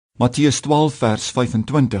Matteus 12 vers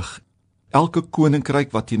 25. Elke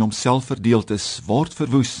koninkryk wat teen homself verdeeld is, word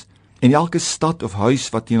verwoes, en elke stad of huis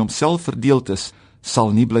wat teen homself verdeeld is,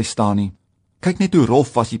 sal nie bly staan nie. Kyk net hoe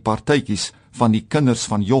rof was die partytjies van die kinders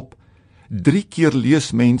van Job. 3 keer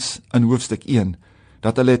lees mens in hoofstuk 1,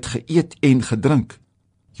 dat hulle het geëet en gedrink.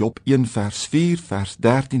 Job 1 vers 4, vers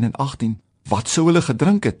 13 en 18. Wat sou hulle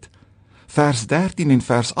gedrink het? Vers 13 en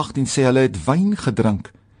vers 18 sê hulle het wyn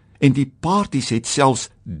gedrink, en die parties het selfs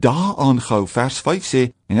dae aangehou. Vers 5 sê,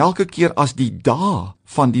 en elke keer as die dae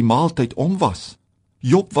van die maaltyd om was.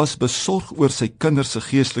 Job was besorg oor sy kinders se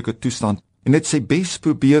geestelike toestand, en het sy bes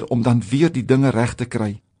probeer om dan weer die dinge reg te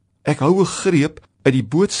kry. Ek hou 'n greep uit die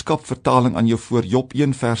boodskapvertaling aan jou voor, Job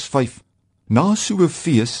 1 vers 5. Na so 'n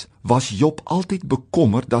fees was Job altyd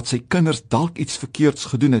bekommerd dat sy kinders dalk iets verkeerds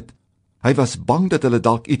gedoen het. Hy was bang dat hulle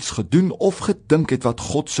dalk iets gedoen of gedink het wat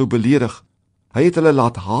God sou beledig. Hy het hulle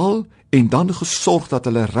laat haal en dan gesorg dat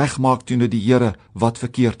hulle regmaak teenoor die Here wat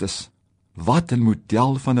verkeerd is. Wat 'n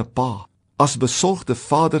model van 'n pa. As besorgde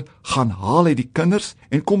vader gaan haal hy die kinders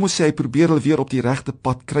en kom ons sê hy probeer hulle weer op die regte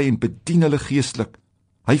pad kry en bedien hulle geestelik.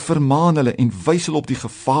 Hy vermaan hulle en wys hulle op die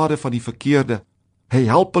gevare van die verkeerde. Hy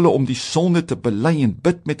help hulle om die sonde te bely en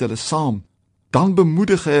bid met hulle saam. Dan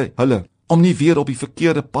bemoedig hy hulle om nie weer op die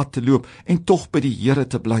verkeerde pad te loop en tog by die Here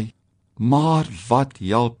te bly. Maar wat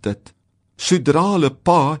help dit? Sodra hulle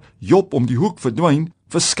pa Job om die hoek verdwyn,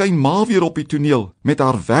 verskyn ma weer op die toneel. Met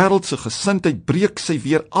haar wêreldse gesindheid breek sy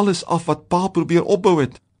weer alles af wat pa probeer opbou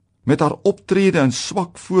het. Met haar optrede en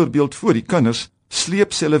swak voorbeeld voor die kinders,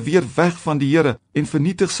 sleep sy hulle weer weg van die Here en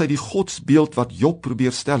vernietig sy die godsbeeld wat Job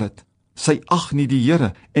probeer stel het. Sy ag nie die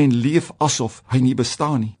Here en leef asof hy nie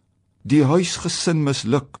bestaan nie. Die huisgesin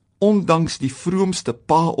misluk, ondanks die vroomste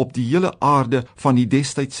pa op die hele aarde van die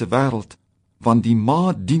destydse wêreld, want die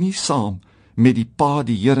ma dien nie saam met die pa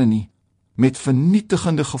die Here nie, met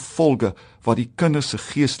vernietigende gevolge wat die kinders se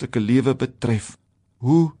geestelike lewe betref.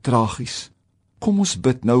 Hoe tragies. Kom ons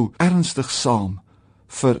bid nou ernstig saam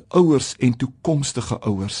vir ouers en toekomstige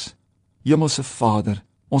ouers. Hemelse Vader,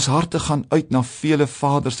 ons harte gaan uit na vele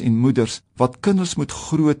vaders en moeders wat kinders moet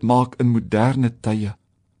grootmaak in moderne tye.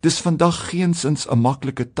 Dis vandag geensins 'n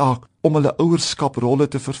maklike taak om hulle ouerskaprolle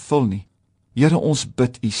te vervul nie. Here, ons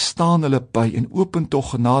bid U, staan hulle by en open tog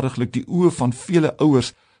genadiglik die oë van vele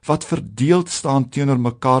ouers wat verdeeld staan teenoor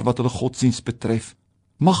mekaar wat hulle godsdienst betref.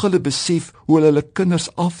 Mag hulle besef hoe hulle kinders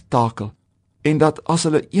aftakel en dat as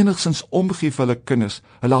hulle enigsins omgee vir hulle kinders,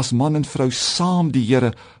 hulle as man en vrou saam die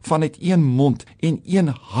Here vanuit een mond en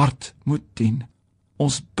een hart moet dien.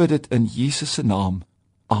 Ons bid dit in Jesus se naam.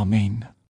 Amen.